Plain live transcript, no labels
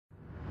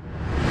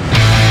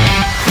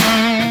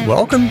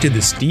Welcome to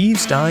the Steve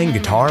Stine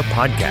Guitar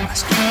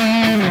Podcast,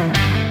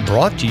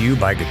 brought to you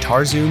by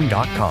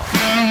GuitarZoom.com.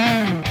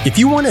 If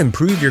you want to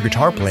improve your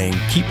guitar playing,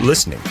 keep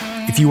listening.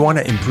 If you want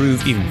to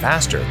improve even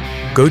faster,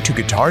 go to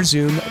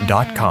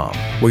GuitarZoom.com,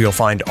 where you'll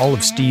find all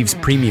of Steve's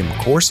premium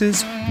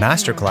courses,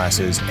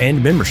 masterclasses,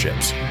 and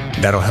memberships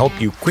that'll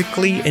help you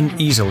quickly and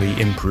easily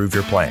improve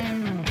your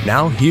playing.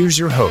 Now here's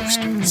your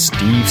host,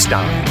 Steve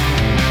Stine.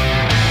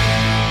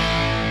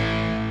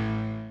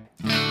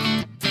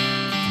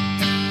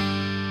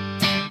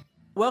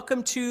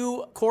 Welcome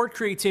to Chord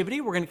Creativity.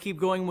 We're going to keep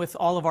going with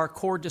all of our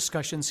chord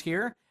discussions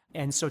here.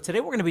 And so today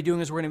what we're going to be doing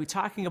is we're going to be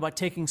talking about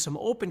taking some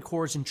open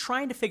chords and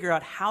trying to figure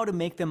out how to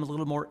make them a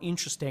little more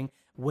interesting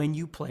when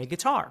you play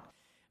guitar.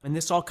 And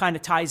this all kind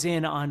of ties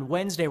in. On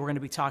Wednesday, we're going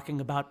to be talking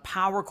about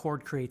power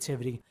chord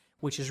creativity,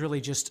 which is really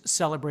just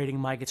celebrating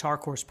my guitar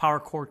course, Power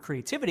Chord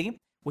Creativity,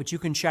 which you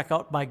can check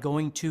out by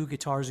going to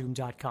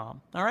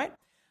GuitarZoom.com. All right?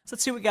 So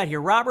let's see what we got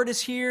here. Robert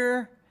is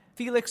here.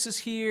 Felix is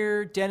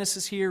here. Dennis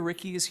is here.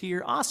 Ricky is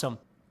here. Awesome.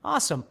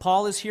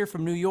 Paul is here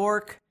from New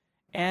York.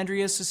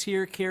 Andreas is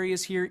here. Carrie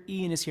is here.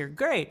 Ian is here.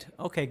 Great.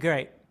 Okay,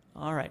 great.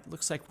 All right.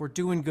 Looks like we're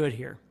doing good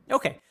here.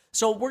 Okay.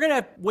 So we're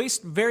going to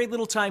waste very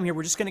little time here.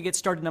 We're just going to get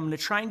started. And I'm going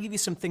to try and give you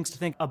some things to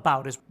think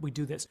about as we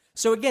do this.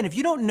 So again, if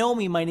you don't know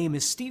me, my name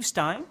is Steve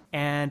Stine,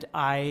 and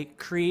I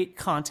create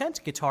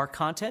content, guitar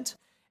content,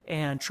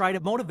 and try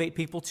to motivate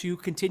people to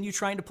continue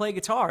trying to play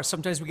guitar.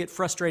 Sometimes we get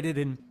frustrated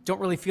and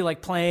don't really feel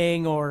like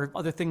playing, or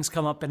other things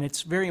come up, and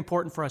it's very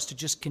important for us to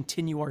just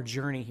continue our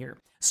journey here.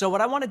 So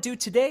what I want to do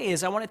today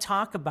is I want to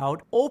talk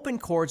about open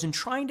chords and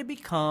trying to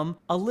become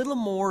a little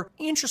more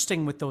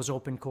interesting with those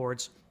open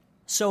chords.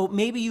 So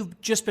maybe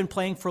you've just been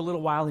playing for a little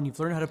while and you've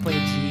learned how to play a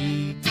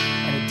G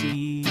and a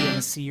D and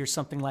a C or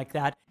something like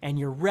that, and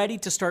you're ready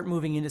to start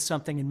moving into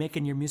something and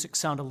making your music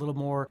sound a little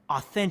more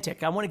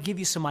authentic. I want to give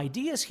you some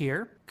ideas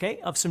here,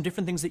 okay, of some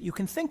different things that you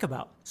can think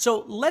about.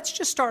 So let's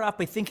just start off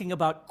by thinking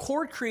about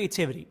chord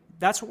creativity.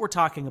 That's what we're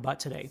talking about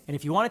today. And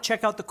if you want to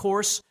check out the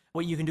course,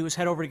 what you can do is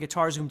head over to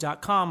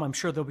GuitarZoom.com. I'm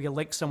sure there'll be a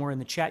link somewhere in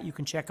the chat you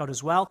can check out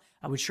as well.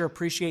 I would sure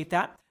appreciate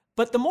that.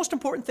 But the most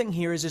important thing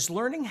here is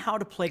learning how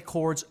to play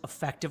chords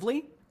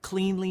effectively,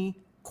 cleanly,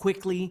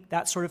 quickly,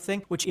 that sort of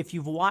thing, which if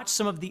you've watched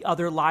some of the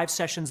other live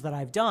sessions that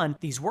I've done,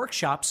 these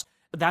workshops,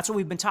 that's what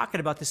we've been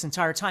talking about this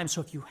entire time. So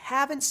if you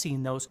haven't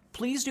seen those,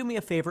 please do me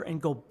a favor and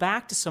go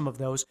back to some of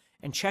those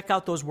and check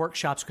out those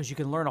workshops, because you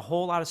can learn a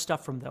whole lot of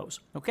stuff from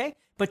those, okay?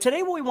 But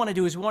today what we want to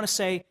do is we want to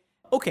say,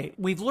 okay,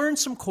 we've learned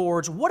some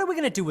chords. What are we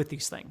going to do with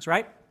these things,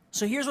 right?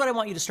 So here's what I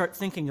want you to start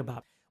thinking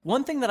about.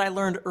 One thing that I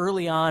learned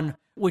early on,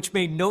 which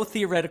made no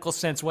theoretical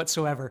sense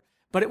whatsoever,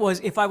 but it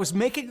was if I was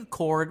making a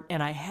chord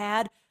and I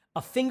had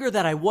a finger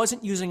that I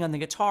wasn't using on the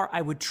guitar,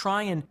 I would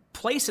try and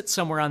place it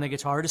somewhere on the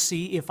guitar to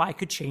see if I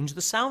could change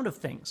the sound of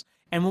things.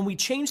 And when we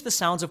change the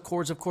sounds of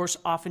chords, of course,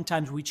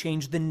 oftentimes we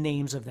change the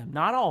names of them.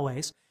 Not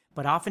always,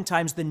 but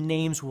oftentimes the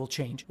names will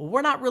change. Well,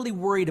 we're not really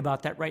worried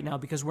about that right now,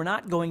 because we're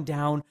not going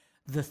down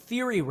the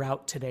theory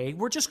route today.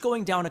 We're just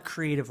going down a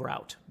creative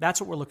route.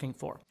 That's what we're looking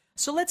for.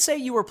 So let's say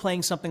you were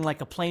playing something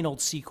like a plain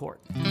old C chord.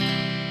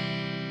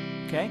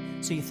 Okay?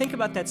 So you think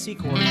about that C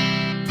chord,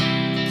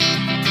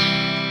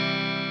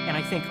 and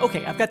I think,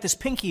 okay, I've got this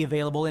pinky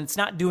available and it's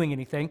not doing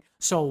anything,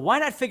 so why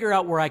not figure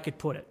out where I could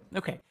put it?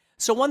 Okay,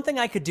 so one thing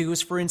I could do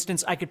is, for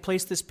instance, I could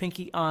place this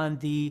pinky on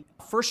the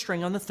first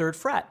string on the 3rd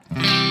fret.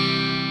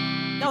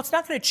 Now, it's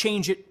not going to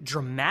change it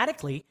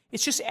dramatically.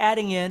 It's just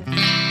adding in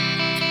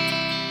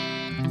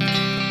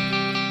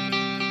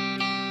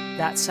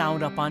that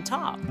sound up on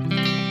top.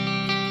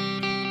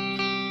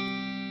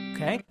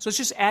 Okay, so it's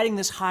just adding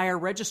this higher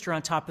register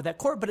on top of that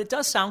chord, but it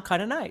does sound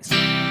kind of nice.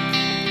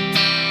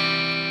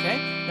 Okay,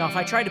 now if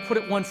I try to put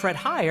it 1 fret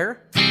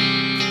higher,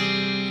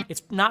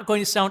 it's not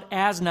going to sound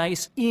as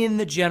nice in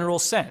the general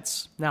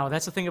sense. Now,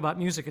 that's the thing about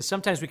music, is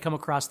sometimes we come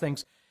across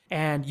things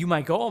and you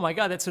might go, oh my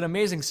God, that's an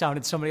amazing sound,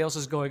 and somebody else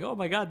is going, oh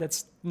my God,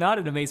 that's not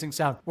an amazing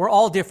sound. We're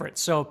all different,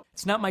 so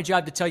it's not my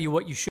job to tell you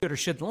what you should or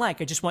shouldn't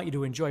like. I just want you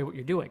to enjoy what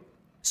you're doing.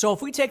 So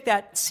if we take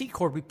that C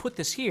chord, we put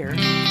this here, we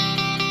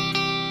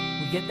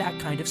get that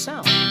kind of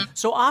sound.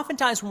 So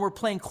oftentimes when we're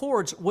playing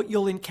chords, what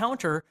you'll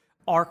encounter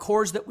are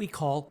chords that we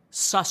call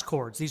sus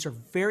chords. These are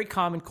very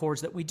common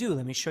chords that we do.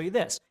 Let me show you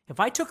this. If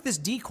I took this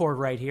D chord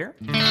right here,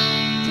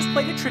 just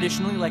played it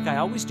traditionally like I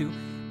always do,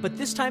 but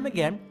this time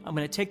again, I'm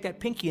going to take that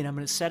pinky and I'm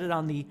going to set it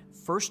on the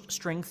 1st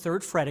string,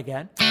 3rd fret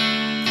again.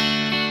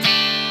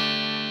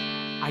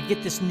 I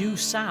get this new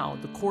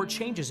sound. The chord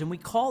changes, and we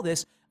call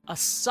this a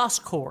sus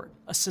chord,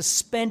 a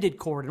suspended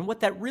chord. And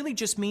what that really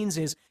just means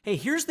is, hey,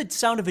 here's the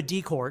sound of a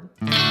D chord,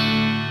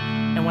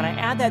 and when I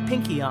add that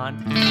pinky on,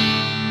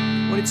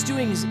 what it's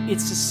doing is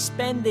it's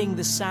suspending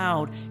the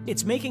sound.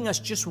 It's making us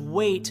just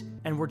wait,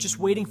 and we're just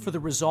waiting for the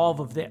resolve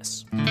of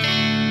this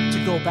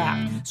to go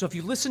back. So if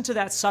you listen to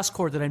that sus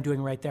chord that I'm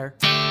doing right there,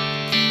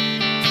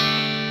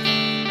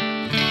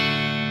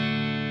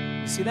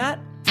 you see that?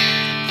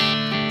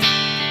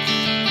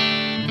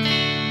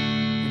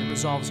 And it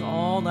resolves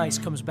all nice,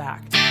 comes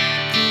back.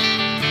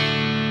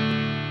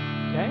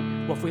 Okay?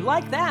 Well, if we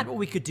like that, what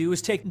we could do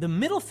is take the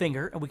middle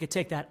finger and we could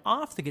take that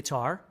off the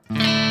guitar and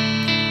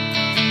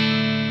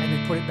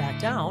then put it back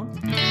down,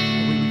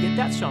 and we would get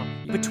that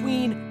sound.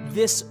 Between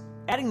this,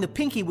 adding the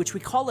pinky, which we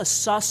call a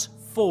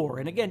sus4,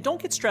 and again,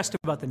 don't get stressed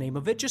about the name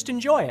of it, just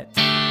enjoy it.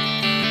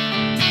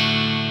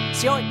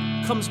 See how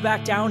it comes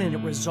back down and it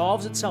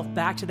resolves itself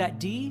back to that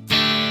D?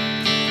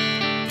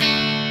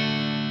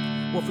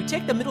 Well, if we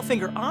take the middle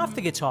finger off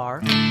the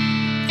guitar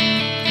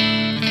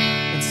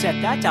and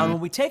set that down, when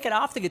we take it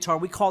off the guitar,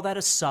 we call that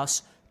a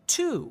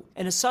sus2.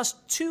 And a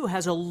sus2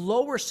 has a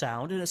lower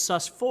sound, and a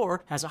sus4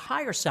 has a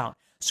higher sound.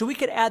 So we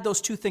could add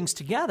those two things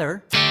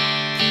together.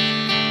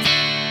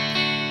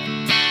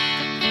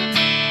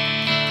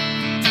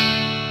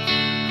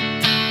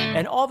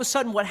 And all of a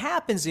sudden what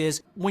happens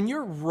is, when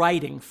you're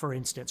writing, for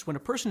instance, when a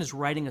person is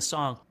writing a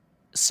song,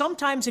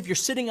 sometimes if you're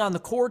sitting on the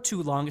chord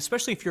too long,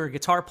 especially if you're a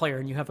guitar player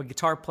and you have a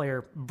guitar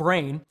player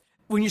brain,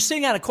 when you're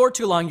sitting on a chord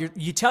too long,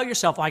 you tell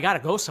yourself, I got to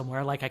go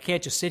somewhere. Like, I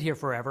can't just sit here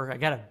forever. I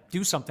got to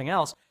do something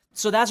else.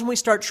 So that's when we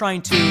start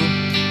trying to,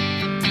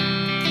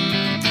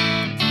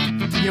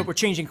 we're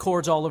changing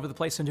chords all over the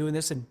place and doing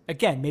this. And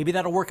again, maybe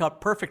that'll work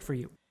out perfect for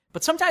you.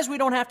 But sometimes we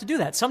don't have to do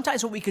that.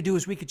 Sometimes what we could do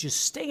is we could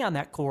just stay on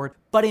that chord,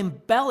 but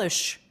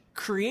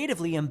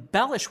creatively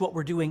embellish what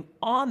we're doing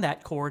on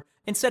that chord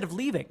instead of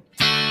leaving.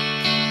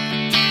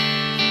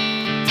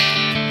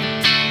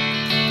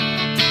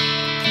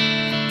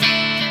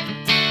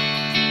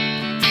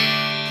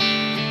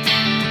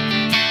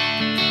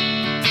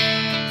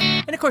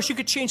 And of course, you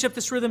could change up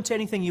this rhythm to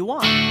anything you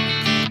want.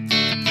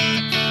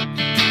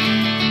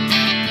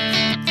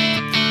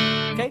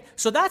 Okay,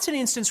 so that's an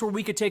instance where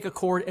we could take a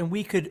chord and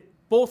we could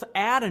both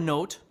add a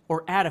note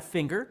or add a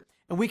finger,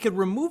 and we could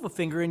remove a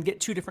finger and get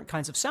two different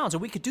kinds of sounds.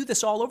 And we could do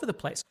this all over the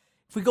place.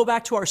 If we go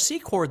back to our C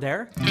chord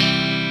there,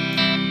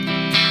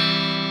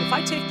 if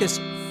I take this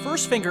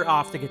first finger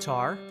off the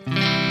guitar,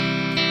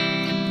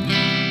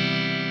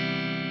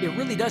 it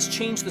really does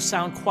change the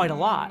sound quite a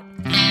lot.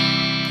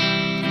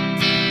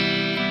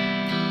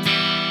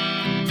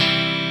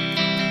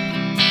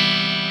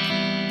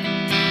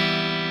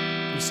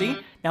 See?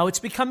 Now it's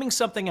becoming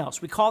something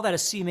else. We call that a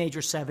C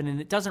major 7,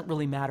 and it doesn't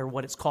really matter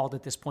what it's called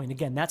at this point.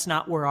 Again, that's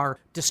not where our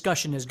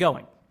discussion is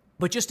going.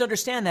 But just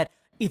understand that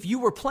if you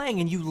were playing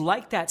and you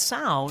like that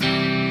sound,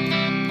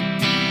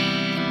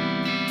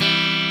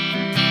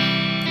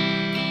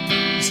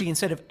 you see,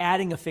 instead of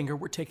adding a finger,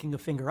 we're taking a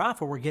finger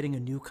off, or we're getting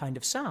a new kind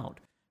of sound.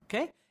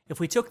 Okay? If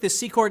we took this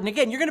C chord, and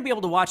again, you're going to be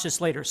able to watch this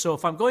later, so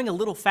if I'm going a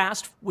little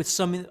fast with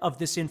some of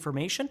this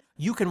information,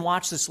 you can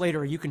watch this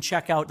later, or you can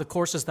check out the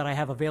courses that I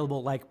have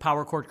available, like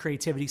Power Chord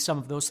Creativity, some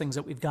of those things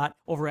that we've got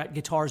over at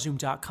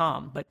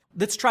guitarzoom.com. But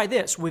let's try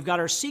this. We've got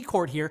our C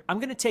chord here. I'm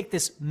going to take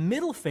this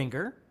middle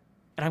finger,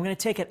 and I'm going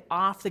to take it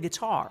off the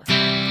guitar. And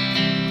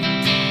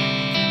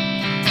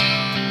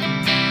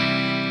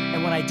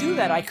when I do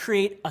that, I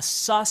create a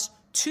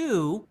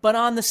sus2, but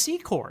on the C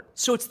chord.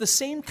 So it's the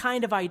same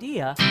kind of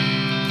idea,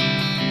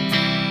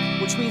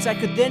 which means I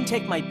could then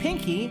take my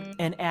pinky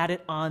and add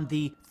it on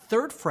the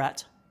 3rd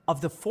fret of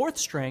the 4th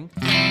string.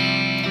 And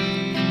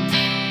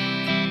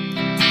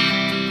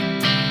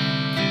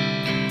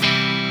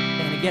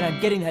again,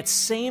 I'm getting that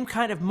same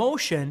kind of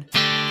motion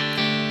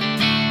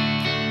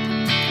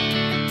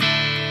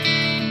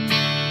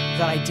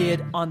that I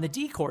did on the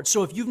D chord.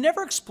 So if you've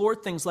never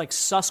explored things like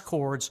sus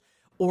chords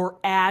or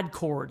add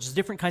chords,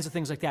 different kinds of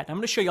things like that, I'm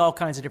going to show you all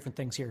kinds of different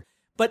things here.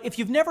 But if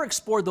you've never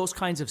explored those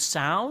kinds of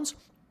sounds,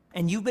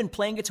 and you've been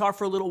playing guitar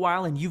for a little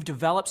while and you've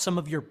developed some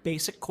of your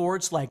basic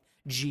chords like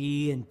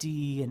G and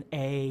D and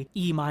A,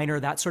 E minor,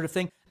 that sort of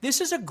thing,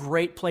 this is a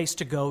great place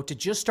to go to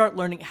just start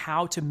learning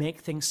how to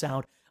make things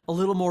sound a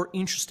little more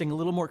interesting, a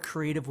little more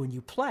creative when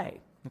you play,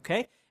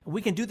 okay? And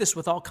we can do this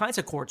with all kinds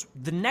of chords.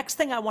 The next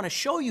thing I want to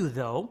show you,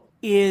 though,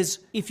 is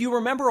if you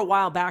remember a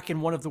while back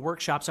in one of the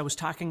workshops, I was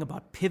talking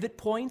about pivot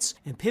points,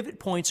 and pivot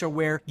points are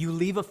where you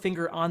leave a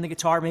finger on the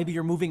guitar. Maybe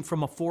you're moving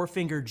from a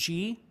 4-finger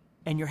G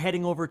and you're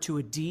heading over to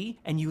a D,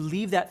 and you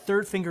leave that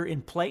 3rd finger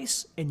in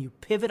place, and you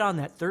pivot on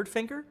that 3rd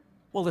finger.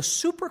 Well, a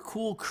super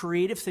cool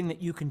creative thing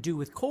that you can do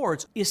with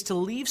chords is to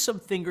leave some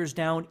fingers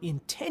down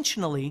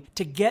intentionally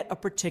to get a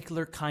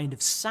particular kind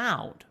of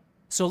sound.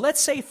 So let's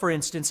say, for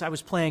instance, I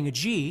was playing a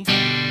G,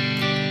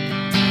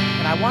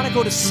 and I want to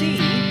go to C,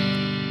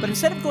 but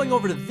instead of going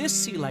over to this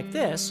C like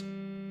this,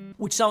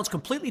 which sounds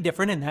completely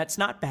different, and that's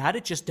not bad,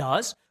 it just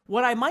does,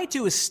 what I might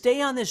do is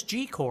stay on this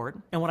G chord,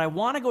 and when I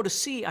want to go to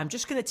C, I'm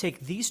just going to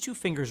take these 2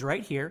 fingers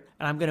right here,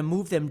 and I'm going to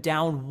move them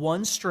down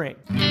 1 string,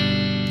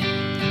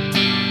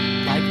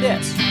 like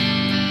this.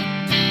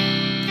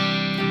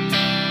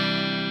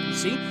 You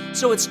see?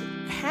 So it's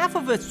half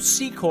of a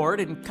C chord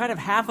and kind of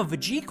half of a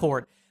G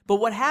chord, but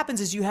what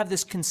happens is you have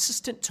this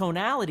consistent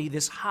tonality,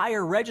 this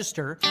higher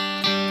register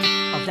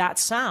of that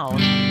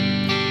sound.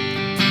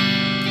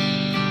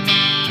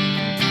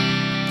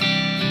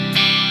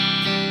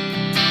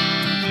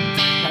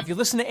 If you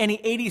listen to any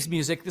 80s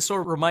music, this sort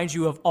of reminds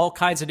you of all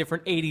kinds of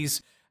different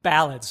 80s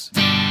ballads.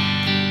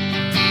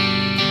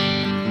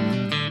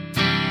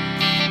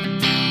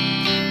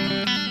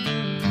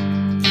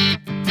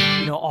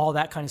 all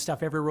that kind of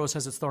stuff. Every rose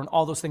has its thorn.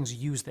 All those things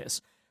use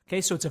this. Okay,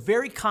 so it's a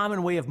very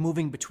common way of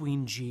moving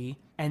between G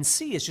and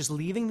C is just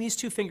leaving these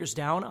two fingers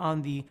down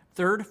on the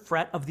 3rd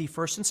fret of the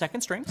 1st and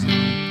 2nd strings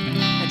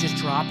and just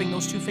dropping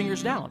those two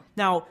fingers down.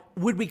 Now,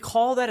 would we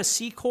call that a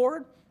C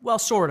chord? Well,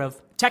 sort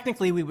of.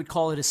 Technically, we would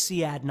call it a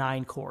C add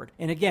 9 chord.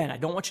 And again, I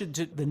don't want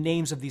the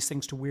names of these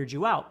things to weird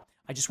you out.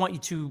 I just want you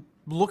to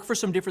look for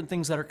some different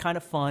things that are kind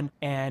of fun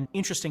and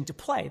interesting to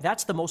play.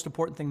 That's the most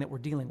important thing that we're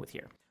dealing with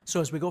here.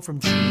 So as we go from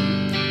G,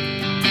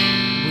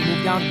 we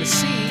move down to the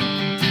C.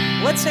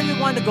 Let's say we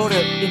wanted to go to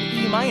an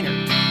E minor.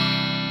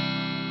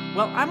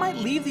 Well, I might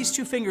leave these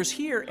two fingers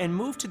here and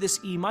move to this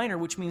E minor,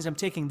 which means I'm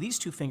taking these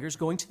two fingers,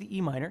 going to the E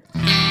minor.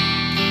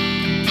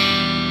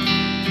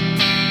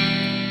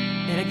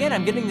 And again,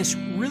 I'm getting this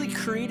really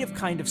creative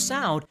kind of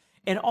sound.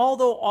 And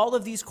although all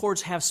of these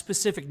chords have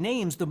specific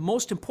names, the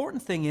most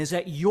important thing is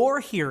that you're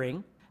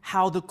hearing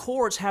how the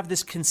chords have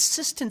this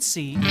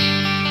consistency of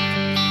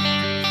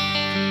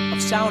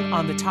sound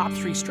on the top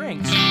 3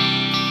 strings.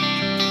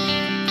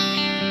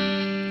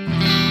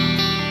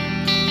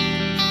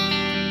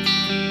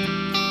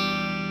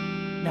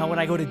 Now, when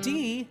I go to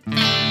D,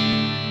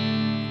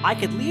 I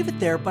could leave it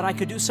there, but I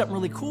could do something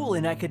really cool,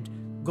 and I could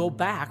go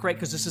back, right?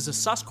 Because this is a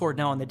sus chord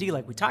now on the D,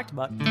 like we talked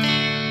about.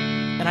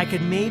 And I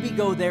could maybe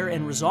go there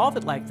and resolve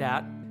it like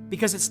that,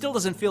 because it still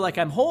doesn't feel like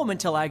I'm home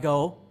until I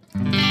go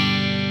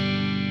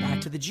back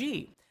to the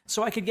G.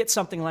 So I could get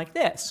something like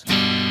this.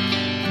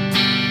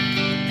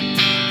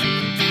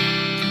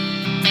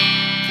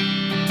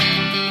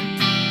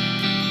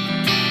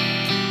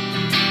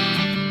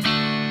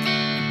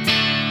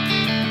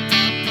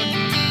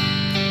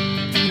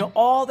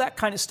 All that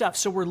kind of stuff.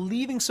 So we're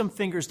leaving some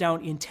fingers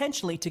down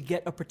intentionally to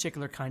get a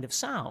particular kind of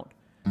sound.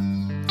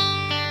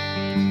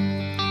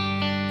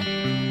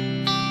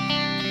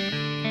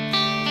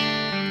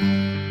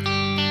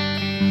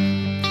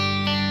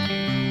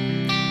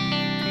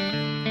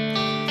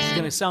 This is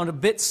going to sound a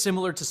bit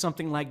similar to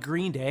something like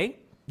Green Day.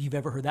 You've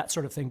ever heard that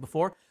sort of thing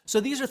before. So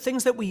these are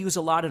things that we use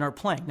a lot in our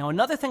playing. Now,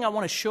 another thing I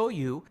want to show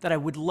you that I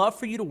would love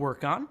for you to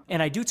work on,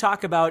 and I do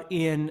talk about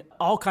in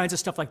all kinds of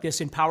stuff like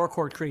this in Power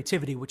Chord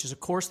Creativity, which is a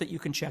course that you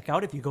can check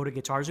out if you go to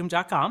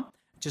guitarzoom.com.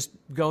 Just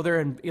go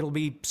there and it'll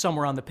be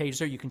somewhere on the page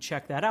there. You can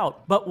check that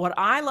out. But what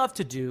I love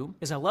to do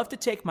is I love to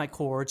take my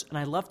chords and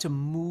I love to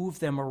move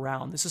them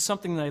around. This is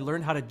something that I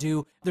learned how to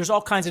do. There's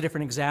all kinds of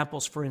different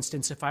examples. For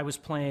instance, if I was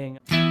playing...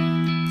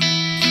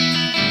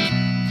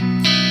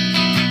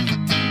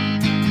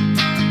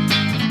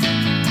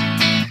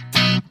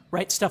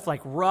 right, stuff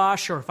like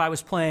Rush, or if I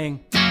was playing...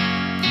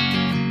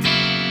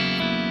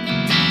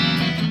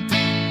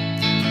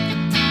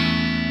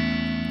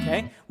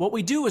 Okay, what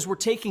we do is we're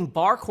taking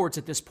bar chords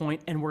at this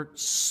point and we're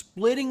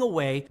splitting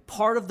away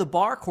part of the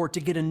bar chord to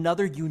get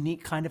another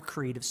unique kind of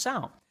creative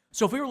sound.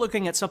 So if we were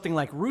looking at something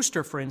like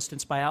Rooster, for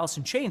instance, by Alice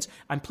in Chains,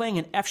 I'm playing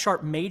an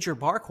F-sharp major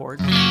bar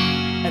chord,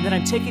 and then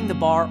I'm taking the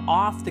bar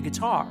off the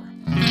guitar.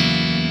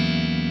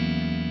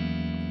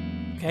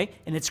 Okay,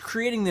 and it's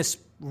creating this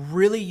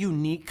really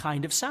unique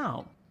kind of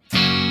sound.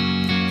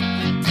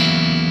 And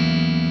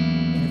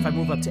if I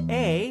move up to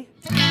A,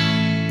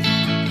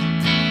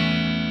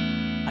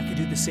 I could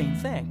do the same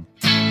thing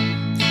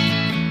and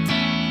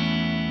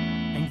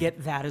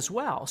get that as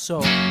well.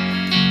 So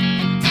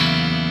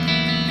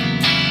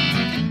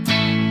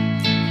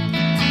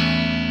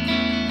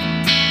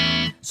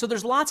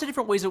there's lots of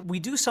different ways that we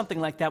do something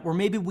like that where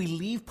maybe we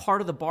leave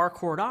part of the bar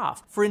chord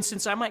off. For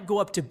instance, I might go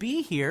up to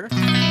B here,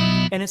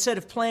 and instead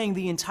of playing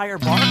the entire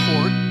bar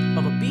chord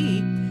of a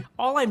B,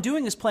 all I'm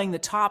doing is playing the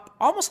top,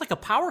 almost like a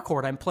power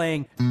chord. I'm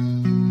playing,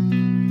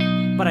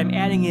 but I'm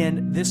adding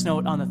in this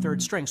note on the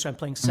 3rd string. So I'm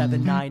playing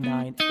 7, 9,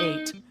 9,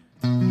 8.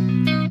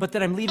 But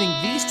then I'm leaving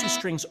these two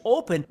strings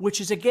open, which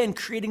is again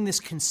creating this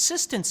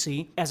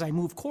consistency as I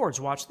move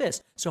chords. Watch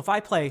this. So if I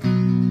play...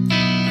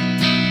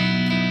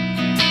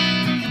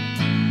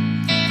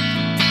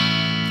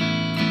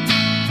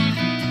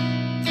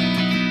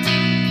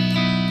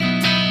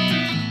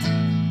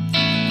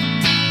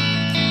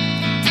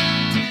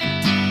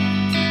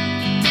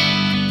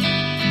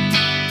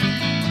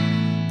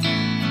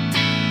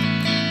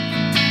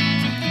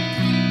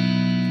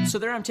 So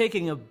there I'm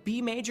taking a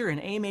B major, an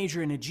A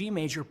major, and a G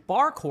major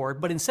bar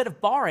chord, but instead of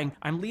barring,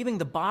 I'm leaving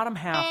the bottom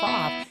half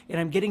off, and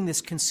I'm getting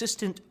this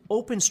consistent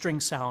open string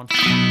sound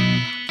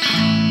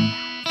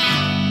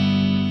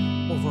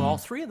over all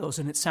 3 of those,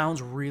 and it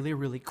sounds really,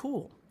 really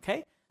cool,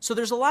 okay? So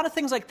there's a lot of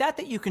things like that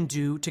that you can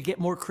do to get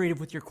more creative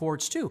with your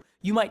chords too.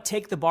 You might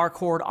take the bar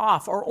chord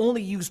off or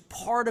only use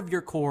part of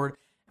your chord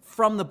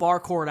from the bar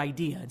chord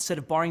idea. Instead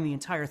of barring the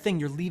entire thing,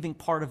 you're leaving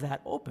part of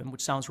that open,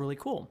 which sounds really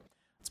cool.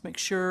 Let's make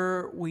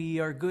sure we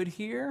are good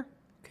here.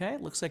 Okay,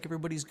 looks like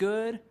everybody's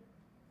good.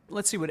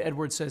 Let's see what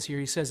Edward says here.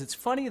 He says, it's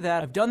funny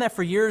that I've done that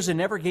for years and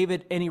never gave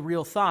it any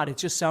real thought. It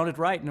just sounded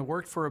right, and it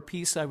worked for a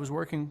piece I was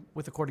working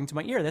with according to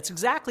my ear. That's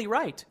exactly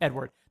right,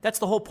 Edward. That's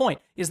the whole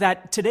point, is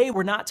that today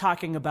we're not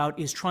talking about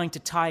is trying to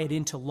tie it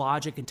into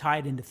logic and tie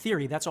it into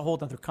theory. That's a whole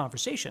other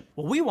conversation.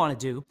 What we want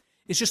to do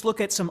is just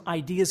look at some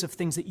ideas of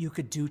things that you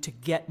could do to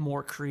get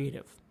more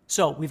creative.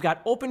 So we've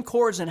got open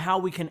chords and how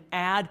we can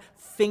add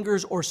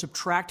fingers or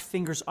subtract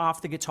fingers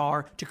off the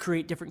guitar to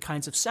create different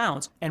kinds of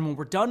sounds. And when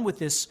we're done with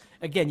this,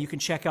 again, you can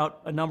check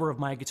out a number of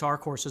my guitar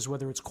courses,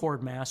 whether it's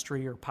chord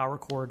mastery or power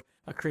chord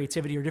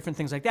creativity or different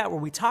things like that, where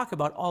we talk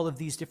about all of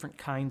these different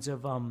kinds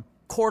of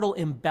chordal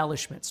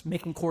embellishments,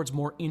 making chords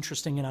more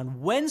interesting. And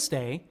on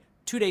Wednesday,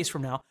 2 days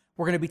from now,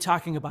 we're going to be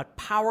talking about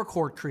power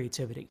chord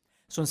creativity.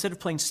 So instead of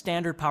playing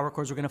standard power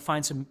chords, we're going to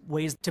find some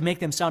ways to make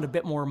them sound a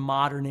bit more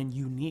modern and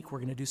unique. We're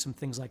going to do some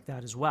things like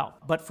that as well.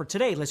 But for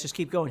today, let's just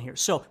keep going here.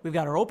 So we've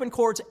got our open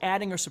chords,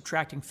 adding or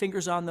subtracting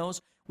fingers on those.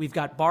 We've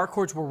got bar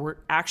chords where we're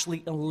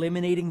actually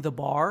eliminating the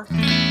bar,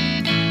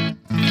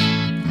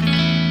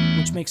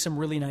 which makes some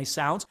really nice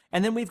sounds.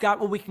 And then we've got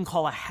what we can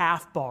call a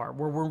half bar,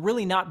 where we're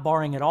really not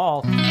barring at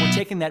all. We're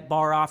taking that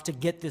bar off to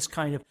get this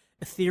kind of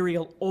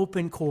ethereal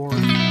open chord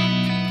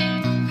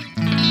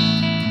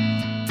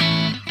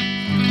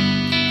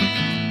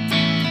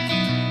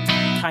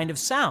kind of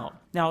sound.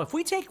 Now, if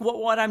we take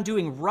what I'm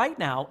doing right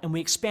now and we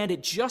expand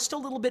it just a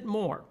little bit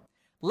more,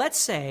 let's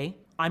say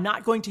I'm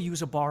not going to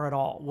use a bar at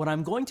all. What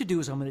I'm going to do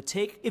is I'm going to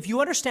take, if you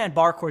understand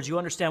bar chords, you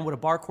understand what a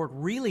bar chord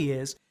really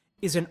is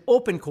an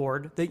open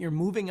chord that you're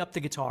moving up the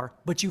guitar,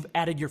 but you've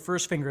added your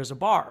first finger as a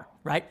bar,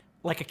 right?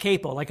 Like a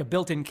capo, like a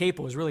built-in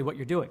capo is really what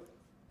you're doing.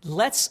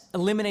 Let's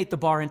eliminate the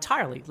bar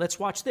entirely. Let's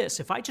watch this.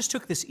 If I just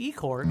took this E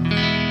chord, and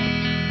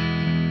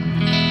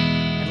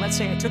let's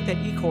say I took that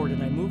E chord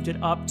and I moved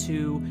it up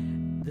to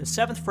the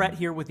 7th fret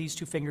here with these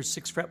two fingers,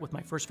 6th fret with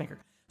my first finger.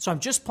 So I'm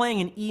just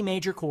playing an E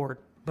major chord,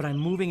 but I'm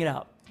moving it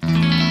up.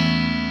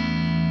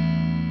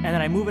 And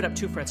then I move it up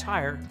 2 frets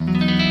higher.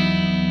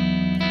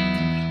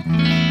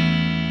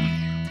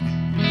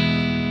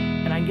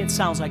 And I can get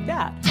sounds like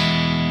that.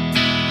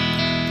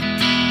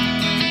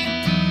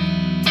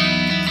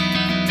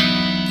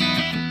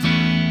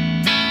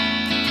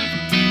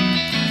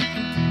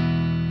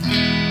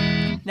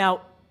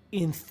 Now,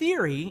 in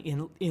theory,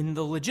 in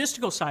the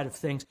logistical side of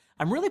things,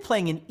 I'm really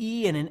playing an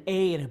E and an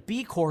A and a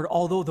B chord,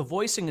 although the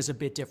voicing is a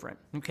bit different,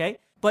 okay?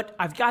 But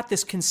I've got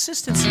this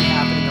consistency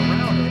happening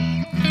around it.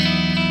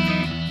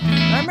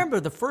 And I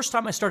remember the first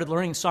time I started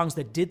learning songs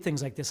that did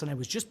things like this, and I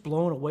was just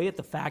blown away at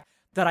the fact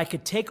that I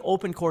could take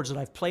open chords that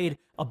I've played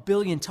a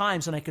billion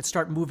times and I could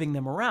start moving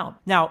them around.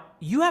 Now,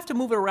 you have to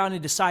move it around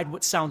and decide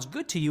what sounds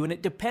good to you, and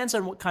it depends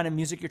on what kind of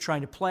music you're trying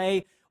to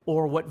play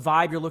or what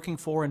vibe you're looking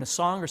for in a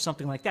song or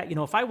something like that. You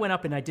know, if I went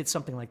up and I did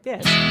something like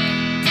this,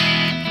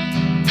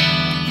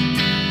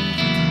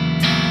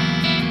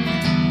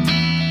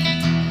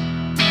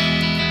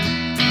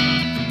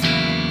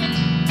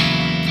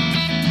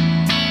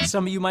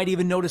 some of you might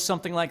even notice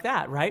something like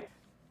that, right?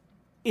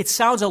 It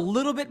sounds a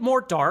little bit more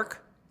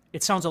dark.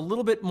 It sounds a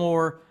little bit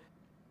more,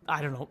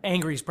 I don't know,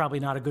 angry is probably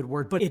not a good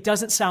word, but it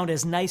doesn't sound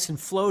as nice and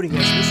floaty as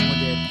this one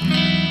did.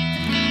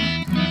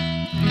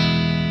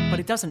 But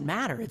it doesn't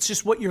matter. It's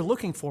just what you're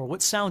looking for,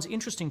 what sounds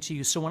interesting to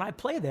you. So when I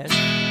play this, move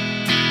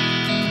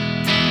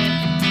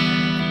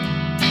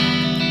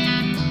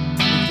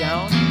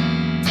down.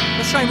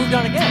 Let's try and move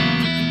down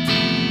again.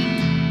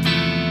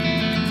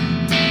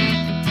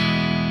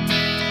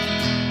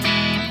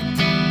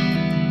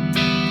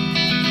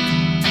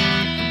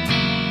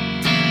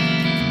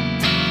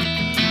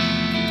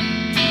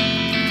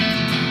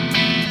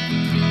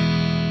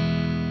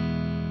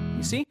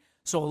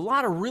 So a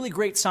lot of really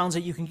great sounds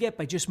that you can get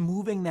by just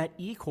moving that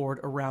E chord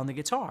around the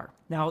guitar.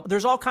 Now,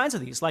 there's all kinds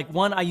of these. Like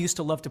one I used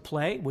to love to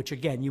play, which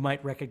again, you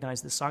might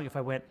recognize this song if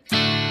I went.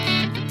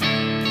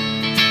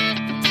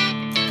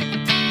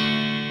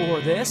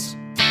 Or this.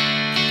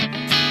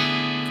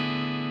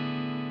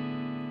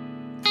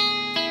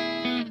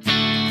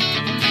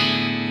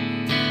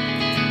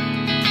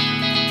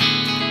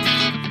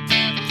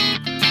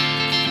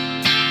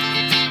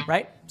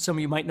 Right? Some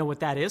of you might know what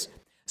that is.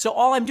 So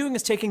all I'm doing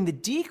is taking the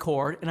D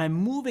chord and I'm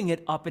moving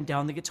it up and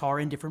down the guitar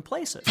in different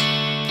places. And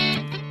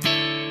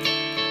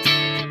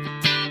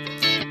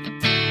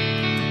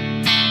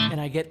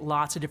I get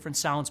lots of different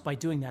sounds by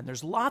doing that. And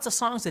there's lots of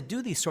songs that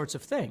do these sorts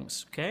of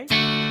things, okay?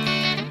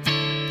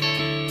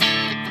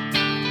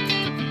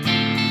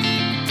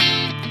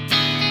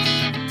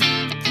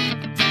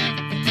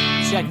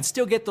 See, I can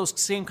still get those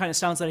same kind of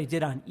sounds that I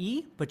did on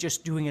E, but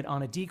just doing it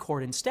on a D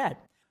chord instead.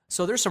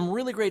 So there's some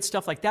really great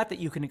stuff like that that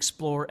you can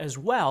explore as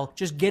well,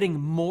 just getting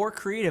more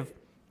creative.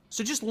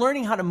 So just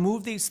learning how to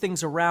move these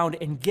things around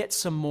and get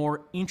some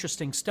more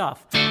interesting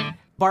stuff.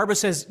 Barbara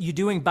says, you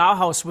doing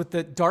Bauhaus with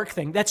the dark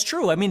thing. That's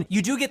true. I mean,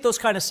 you do get those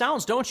kind of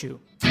sounds, don't you?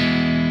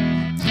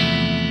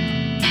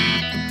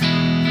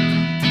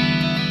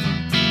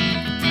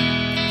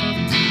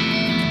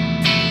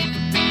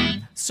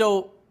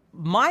 So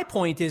my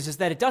point is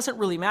that it doesn't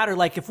really matter.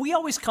 Like if we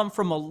always come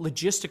from a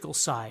logistical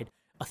side,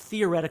 a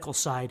theoretical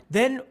side,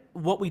 then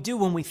what we do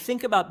when we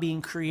think about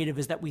being creative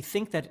is that we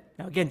think that,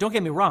 now again, don't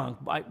get me wrong,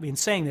 in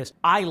saying this,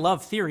 I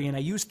love theory and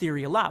I use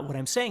theory a lot. What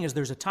I'm saying is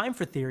there's a time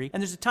for theory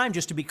and there's a time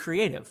just to be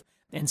creative.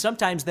 And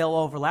sometimes they'll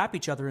overlap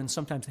each other and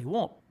sometimes they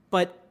won't.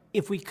 But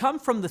if we come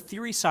from the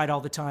theory side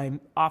all the time,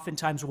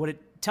 oftentimes what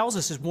it tells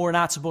us is we're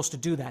not supposed to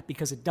do that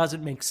because it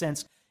doesn't make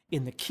sense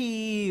in the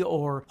key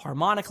or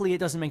harmonically it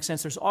doesn't make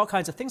sense. There's all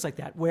kinds of things like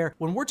that where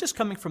when we're just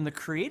coming from the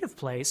creative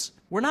place,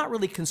 we're not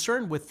really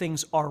concerned with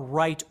things are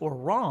right or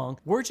wrong.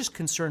 We're just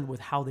concerned with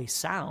how they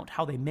sound,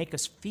 how they make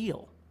us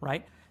feel,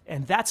 right?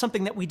 And that's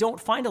something that we don't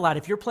find a lot.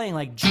 If you're playing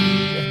like G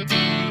and D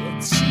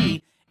and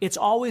C, it's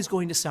always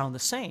going to sound the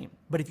same.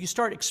 But if you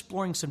start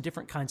exploring some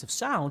different kinds of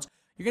sounds,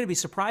 you're going to be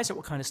surprised at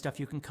what kind of stuff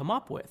you can come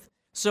up with.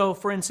 So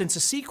for instance, a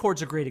C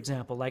chord's a great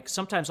example. Like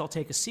sometimes I'll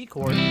take a C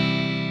chord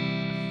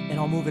and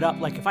I'll move it up.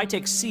 Like if I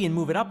take C and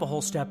move it up a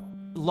whole step,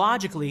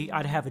 logically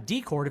I'd have a D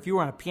chord. If you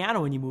were on a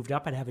piano and you moved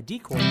up, I'd have a D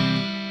chord.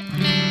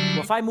 Well,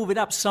 if I move it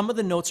up, some of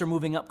the notes are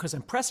moving up because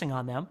I'm pressing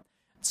on them.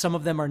 Some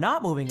of them are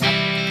not moving up.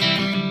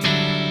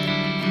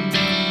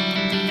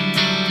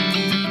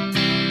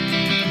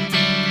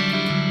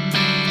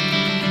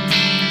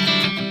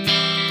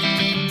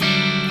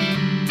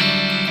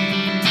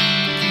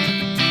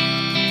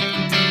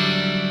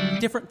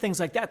 Different things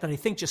like that I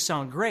think just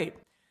sound great.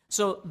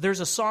 So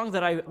there's a song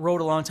that I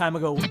wrote a long time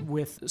ago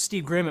with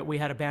Steve Grimmett. We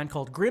had a band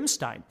called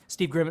Stine.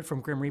 Steve Grimmett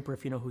from Grim Reaper,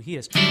 if you know who he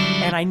is.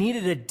 And I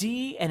needed a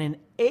D and an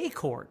A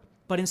chord.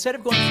 But instead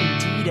of going from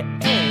D to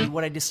A,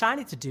 what I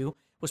decided to do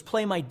was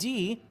play my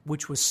D,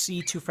 which was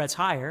C 2 frets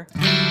higher.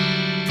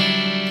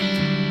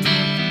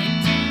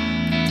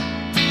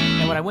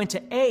 And when I went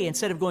to A,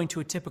 instead of going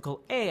to a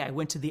typical A, I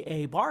went to the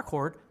A bar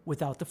chord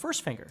without the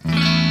first finger.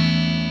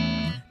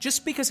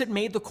 Just because it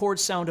made the chord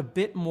sound a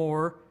bit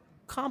more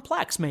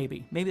complex,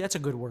 maybe. Maybe that's a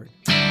good word.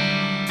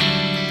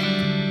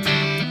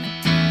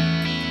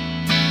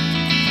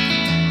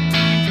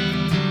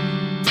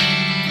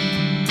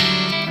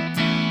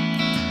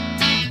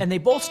 And they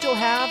both still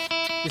have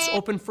this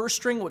open first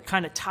string, what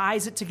kind of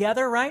ties it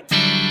together, right?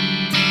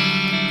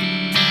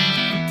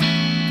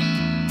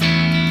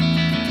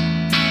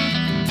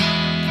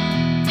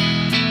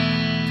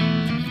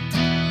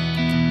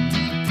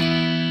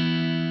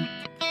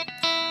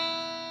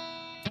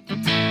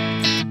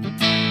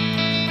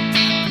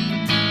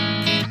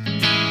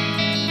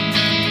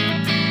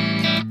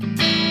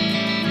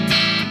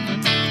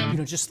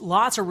 Just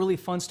lots of really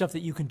fun stuff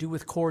that you can do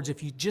with chords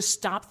if you just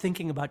stop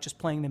thinking about just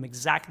playing them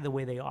exactly the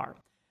way they are.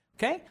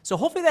 Okay? So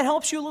hopefully that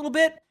helps you a little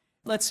bit.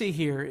 Let's see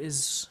here.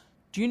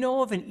 Do you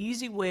know of an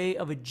easy way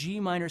of a G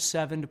minor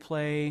 7 to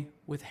play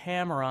with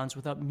hammer-ons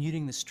without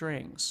muting the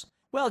strings?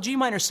 Well, G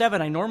minor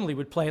 7 I normally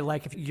would play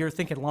like if you're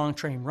thinking Long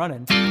Train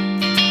Running.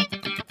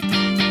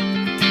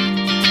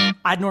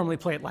 I'd normally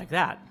play it like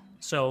that.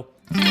 So,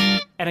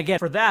 and again,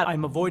 for that,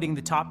 I'm avoiding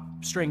the top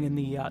string in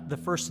the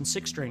first and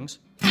sixth strings.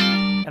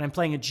 And I'm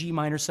playing a G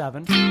minor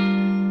 7,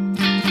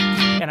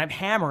 and I'm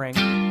hammering,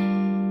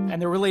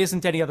 and there really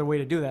isn't any other way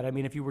to do that. I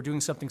mean, if you were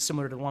doing something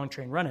similar to Long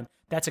Train Running,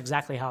 that's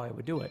exactly how I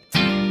would do it.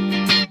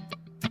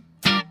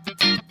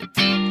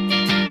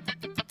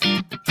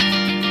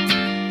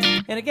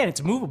 And again,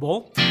 it's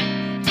movable.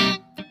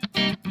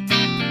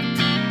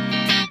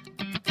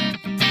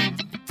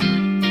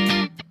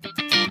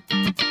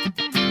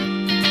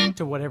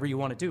 To whatever you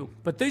want to do.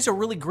 But these are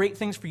really great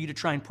things for you to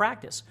try and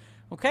practice,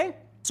 okay?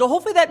 So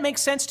hopefully that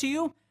makes sense to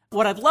you.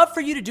 What I'd love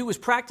for you to do is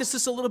practice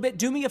this a little bit.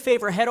 Do me a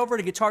favor, head over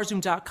to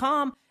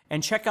guitarzoom.com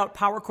and check out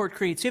Power Chord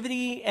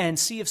Creativity and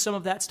see if some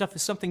of that stuff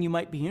is something you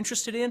might be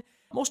interested in.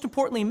 Most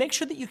importantly, make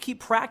sure that you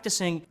keep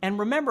practicing. And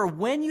remember,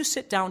 when you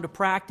sit down to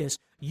practice,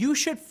 you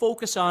should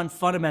focus on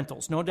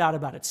fundamentals, no doubt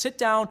about it. Sit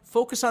down,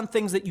 focus on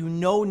things that you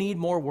know need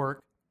more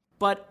work,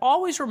 but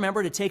always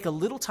remember to take a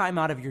little time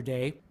out of your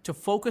day to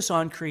focus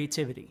on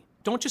creativity.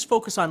 Don't just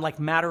focus on like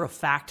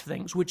matter-of-fact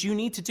things, which you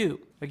need to do.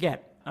 Again,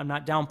 I'm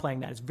not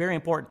downplaying that. It's very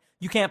important.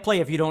 You can't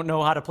play if you don't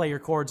know how to play your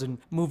chords and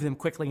move them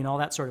quickly and all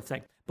that sort of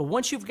thing. But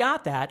once you've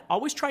got that,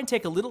 always try and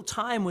take a little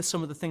time with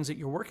some of the things that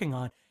you're working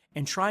on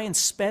and try and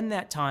spend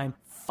that time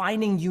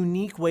finding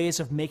unique ways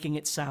of making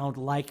it sound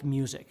like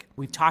music.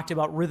 We've talked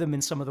about rhythm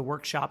in some of the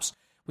workshops.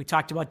 We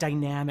talked about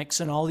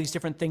dynamics and all these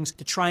different things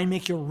to try and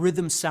make your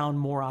rhythm sound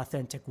more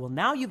authentic. Well,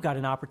 now you've got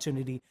an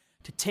opportunity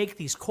to take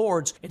these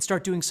chords and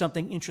start doing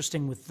something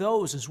interesting with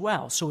those as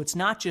well. So it's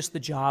not just the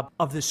job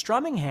of the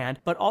strumming hand,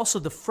 but also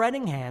the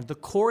fretting hand, the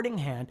chording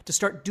hand, to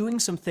start doing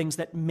some things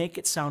that make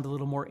it sound a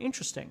little more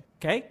interesting.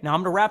 Okay? Now I'm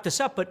going to wrap this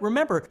up, but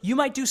remember, you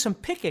might do some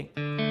picking.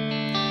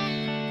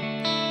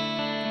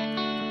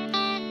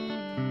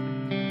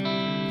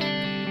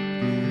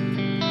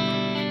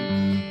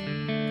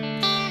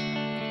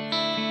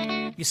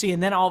 You see,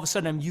 and then all of a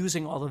sudden I'm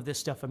using all of this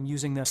stuff. I'm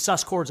using the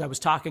sus chords I was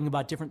talking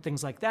about, different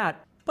things like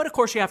that. But of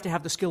course you have to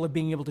have the skill of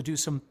being able to do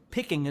some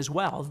picking as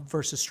well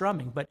versus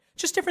strumming. But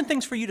just different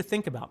things for you to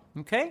think about,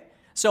 okay?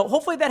 So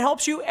hopefully that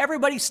helps you.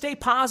 Everybody stay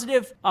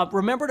positive.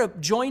 Remember to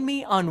join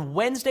me on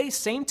Wednesday,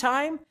 same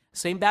time,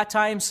 same bat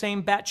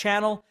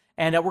channel.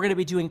 And we're going to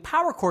be doing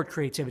power chord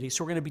creativity.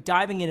 So we're going to be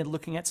diving in and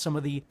looking at some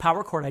of the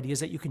power chord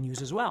ideas that you can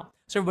use as well.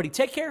 So everybody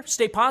take care,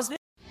 stay positive.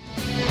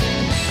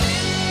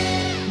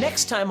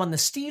 Next time on the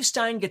Steve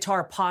Stine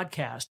Guitar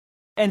Podcast.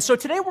 And so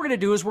today what we're going to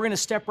do is we're going to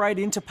step right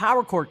into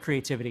power chord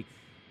creativity.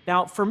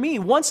 Now, for me,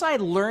 once I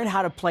learned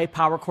how to play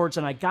power chords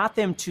and I got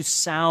them to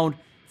sound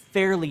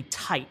fairly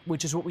tight,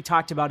 which is what we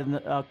talked about in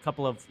a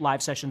couple of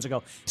live sessions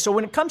ago. So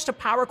when it comes to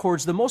power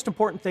chords, the most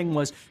important thing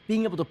was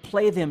being able to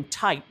play them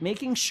tight,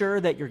 making sure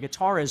that your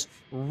guitar is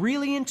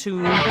really in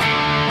tune.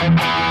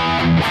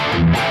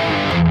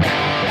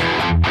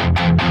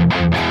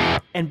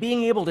 And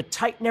being able to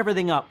tighten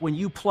everything up when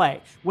you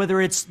play, whether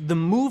it's the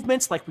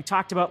movements like we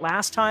talked about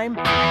last time,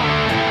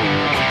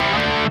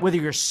 whether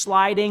you're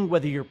sliding,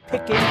 whether you're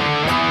picking,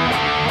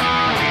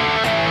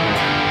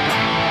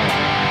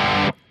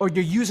 or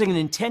you're using an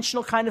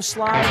intentional kind of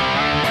slide.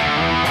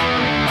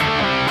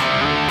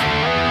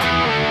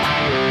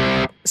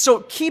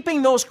 So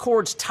keeping those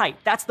chords tight,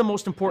 that's the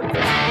most important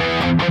thing.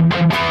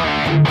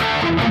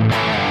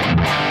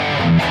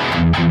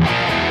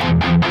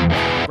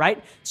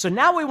 Right? So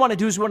now what we want to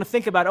do is we want to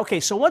think about, okay,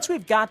 so once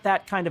we've got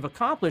that kind of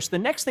accomplished, the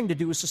next thing to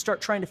do is to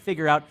start trying to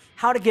figure out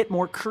how to get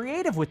more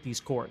creative with these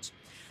chords.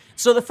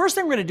 So the first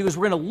thing we're going to do is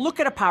we're going to look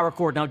at a power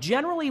chord. Now,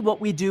 generally what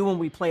we do when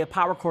we play a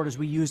power chord is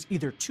we use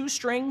either 2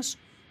 strings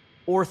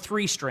or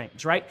 3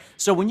 strings, right?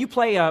 So when you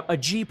play a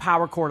G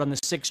power chord on the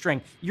 6th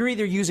string, you're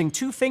either using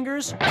 2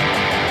 fingers,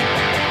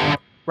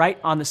 right,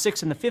 on the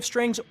 6th and the 5th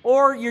strings,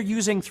 or you're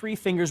using 3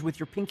 fingers with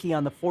your pinky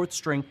on the 4th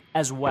string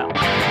as well.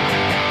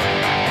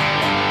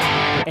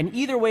 And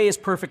either way is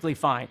perfectly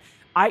fine.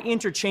 I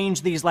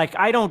interchange these, like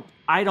I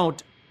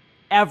don't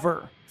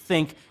ever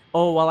think,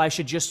 oh, well, I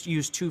should just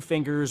use 2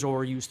 fingers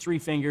or use 3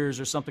 fingers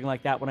or something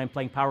like that when I'm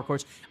playing power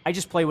chords. I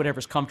just play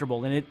whatever's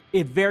comfortable. And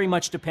it very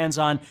much depends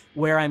on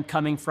where I'm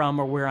coming from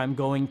or where I'm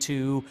going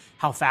to,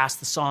 how fast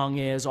the song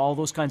is. All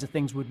those kinds of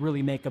things would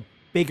really make a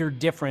bigger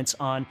difference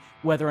on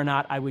whether or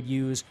not I would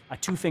use a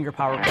 2-finger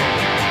power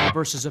chord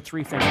versus a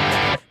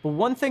 3-finger. But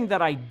one thing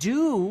that I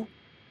do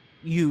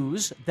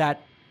use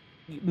that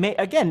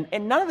again,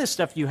 and none of this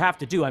stuff you have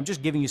to do. I'm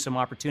just giving you some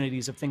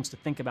opportunities of things to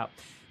think about.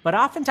 But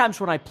oftentimes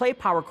when I play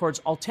power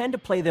chords, I'll tend to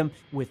play them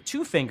with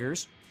 2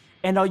 fingers,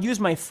 and I'll use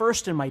my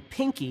first and my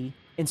pinky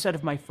instead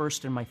of my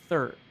first and my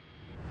third.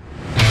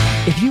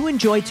 If you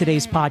enjoyed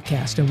today's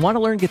podcast and want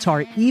to learn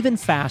guitar even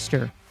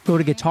faster, go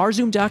to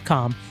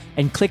GuitarZoom.com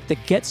and click the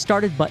Get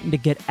Started button to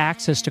get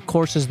access to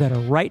courses that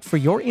are right for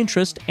your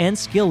interest and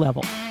skill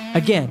level.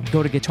 Again,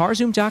 go to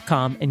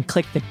GuitarZoom.com and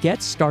click the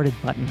Get Started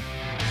button.